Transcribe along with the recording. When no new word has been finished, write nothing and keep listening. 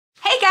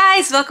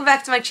guys, welcome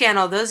back to my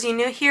channel. Those of you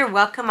new here,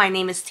 welcome. My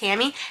name is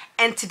Tammy,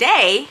 and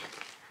today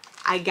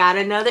I got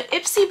another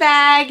Ipsy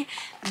bag.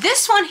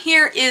 This one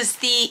here is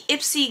the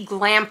Ipsy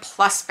Glam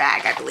Plus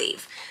bag, I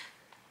believe,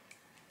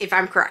 if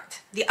I'm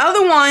correct. The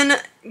other one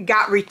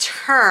got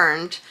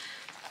returned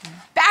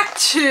back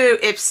to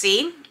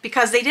Ipsy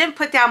because they didn't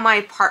put down my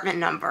apartment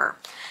number.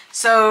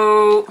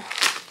 So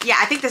yeah,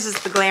 I think this is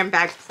the Glam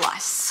Bag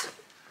Plus.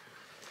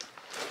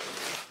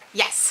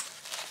 Yes.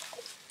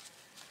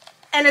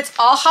 And it's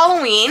all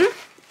Halloween.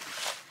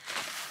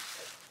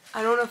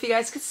 I don't know if you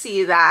guys could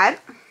see that.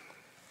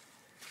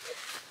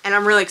 And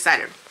I'm really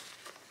excited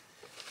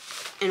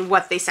in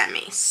what they sent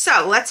me.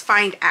 So let's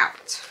find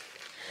out.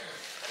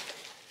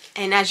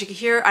 And as you can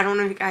hear, I don't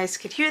know if you guys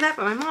could hear that,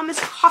 but my mom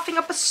is coughing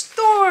up a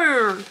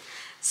storm.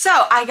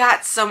 So I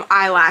got some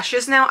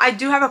eyelashes. Now I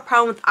do have a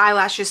problem with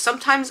eyelashes.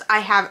 Sometimes I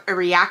have a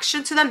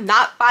reaction to them,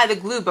 not by the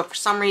glue, but for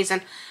some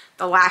reason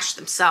the lash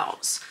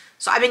themselves.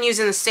 So I've been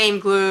using the same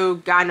glue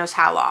God knows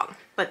how long.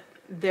 But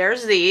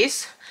there's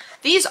these.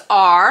 These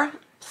are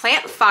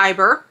plant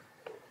fiber.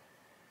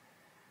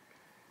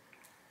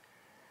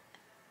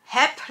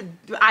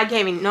 I can't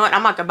even know it.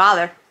 I'm not gonna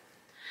bother.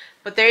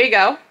 But there you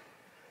go.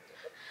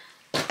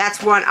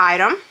 That's one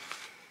item.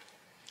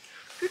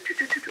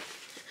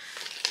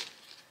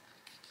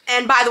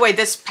 And by the way,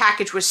 this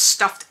package was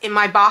stuffed in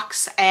my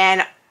box,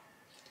 and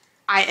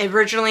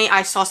originally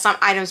I saw some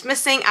items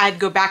missing. I'd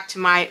go back to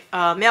my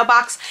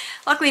mailbox.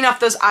 Luckily enough,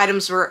 those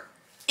items were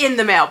in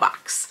the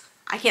mailbox.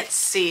 I can't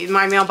see.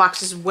 My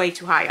mailbox is way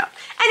too high up.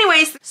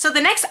 Anyways, so the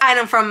next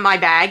item from my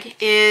bag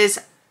is,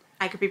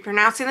 I could be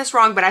pronouncing this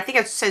wrong, but I think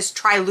it says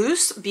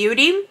Tri-Loose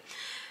Beauty.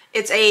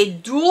 It's a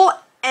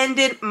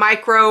dual-ended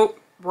micro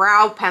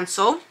brow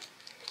pencil.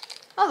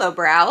 Hello,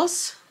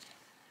 brows.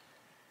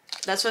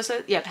 That's what it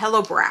says? Yep,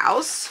 hello,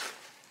 brows.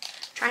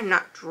 Try and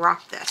not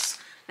drop this.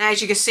 Now,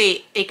 as you can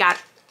see, it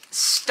got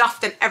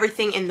stuffed and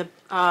everything in the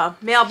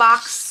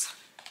mailbox.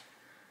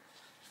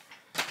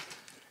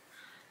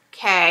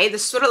 Okay,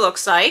 this is what it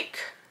looks like.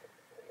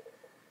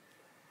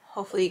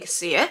 Hopefully you can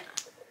see it.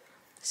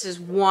 This is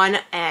one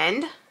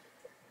end.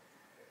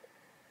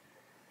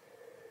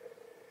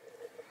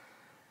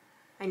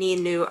 I need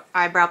a new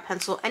eyebrow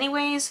pencil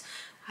anyways.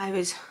 I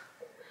was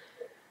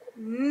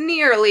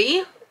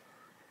nearly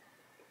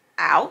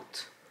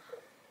out.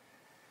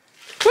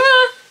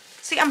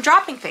 See, I'm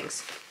dropping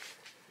things.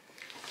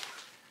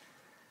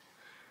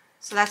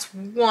 So that's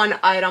one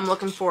item I'm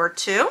looking forward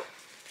to.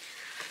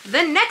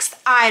 The next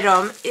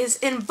item is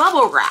in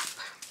bubble wrap.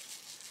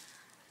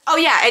 Oh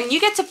yeah, and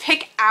you get to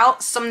pick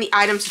out some of the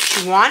items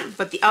that you want,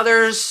 but the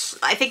others,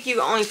 I think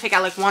you only pick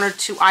out like one or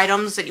two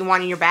items that you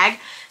want in your bag.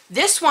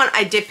 This one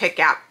I did pick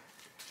out.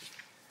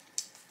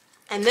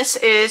 And this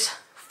is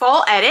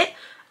Fall Edit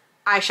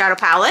eyeshadow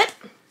palette.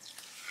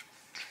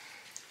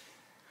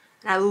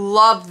 And I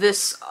love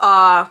this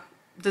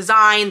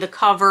design, the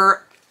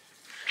cover.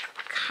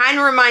 Kind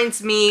of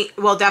reminds me,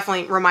 well,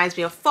 definitely reminds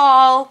me of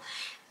fall.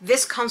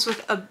 This comes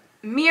with a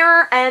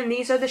mirror, and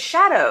these are the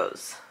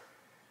shadows.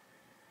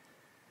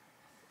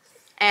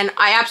 And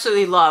I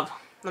absolutely love,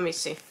 let me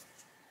see,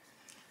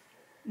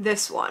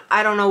 this one.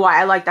 I don't know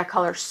why I like that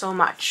color so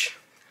much,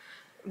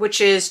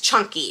 which is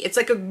chunky. It's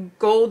like a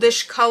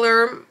goldish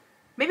color,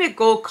 maybe a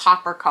gold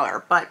copper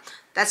color, but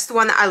that's the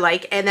one that I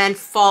like. And then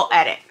Fall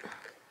Edit.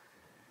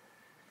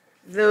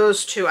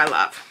 Those two I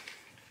love.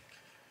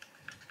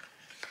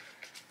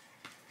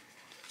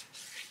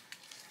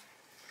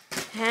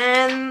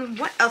 And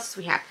what else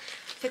do we have?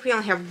 I think we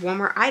only have one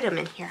more item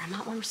in here. I'm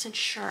not 100%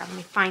 sure. Let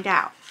me find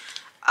out.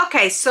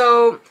 Okay,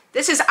 so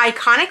this is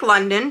Iconic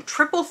London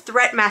Triple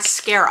Threat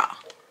Mascara.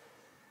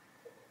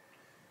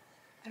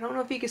 I don't know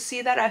if you can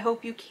see that. I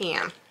hope you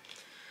can.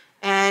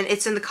 And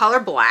it's in the color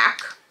black,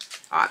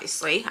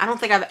 obviously. I don't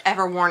think I've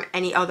ever worn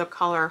any other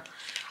color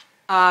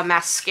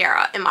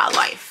mascara in my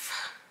life.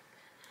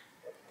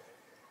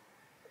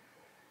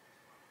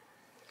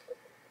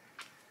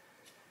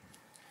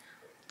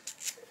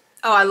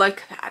 Oh, I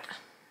like that.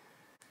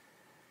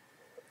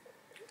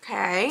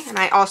 Okay, and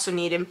I also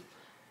needed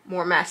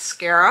more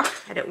mascara.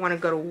 I didn't want to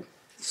go to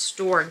the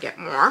store and get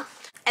more.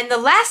 And the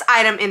last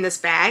item in this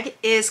bag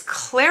is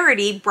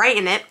Clarity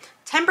Brighten It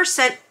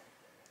 10%.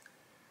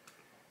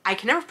 I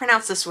can never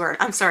pronounce this word.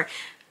 I'm sorry.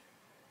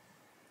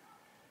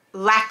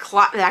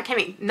 I can't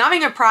even, not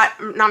even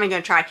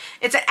gonna try.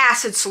 It's an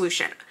acid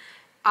solution.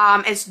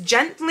 It's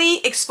gently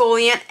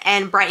exfoliant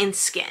and brightens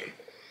skin.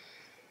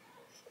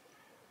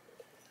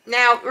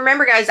 Now,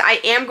 remember guys,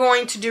 I am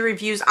going to do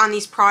reviews on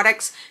these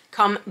products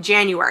come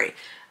January.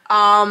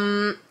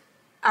 I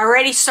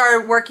already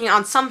started working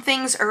on some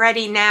things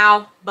already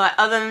now, but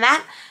other than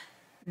that,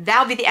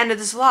 that'll be the end of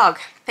this vlog.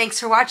 Thanks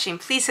for watching.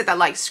 Please hit that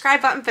like,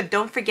 subscribe button, but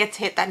don't forget to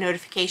hit that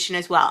notification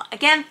as well.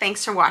 Again,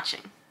 thanks for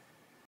watching.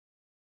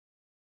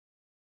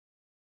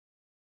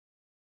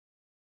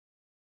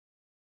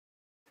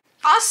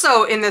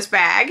 Also in this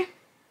bag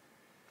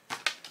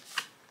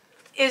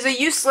is a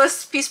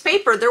useless piece of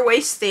paper they're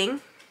wasting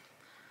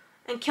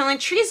and killing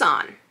trees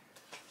on.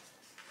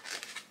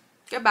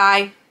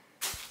 Goodbye.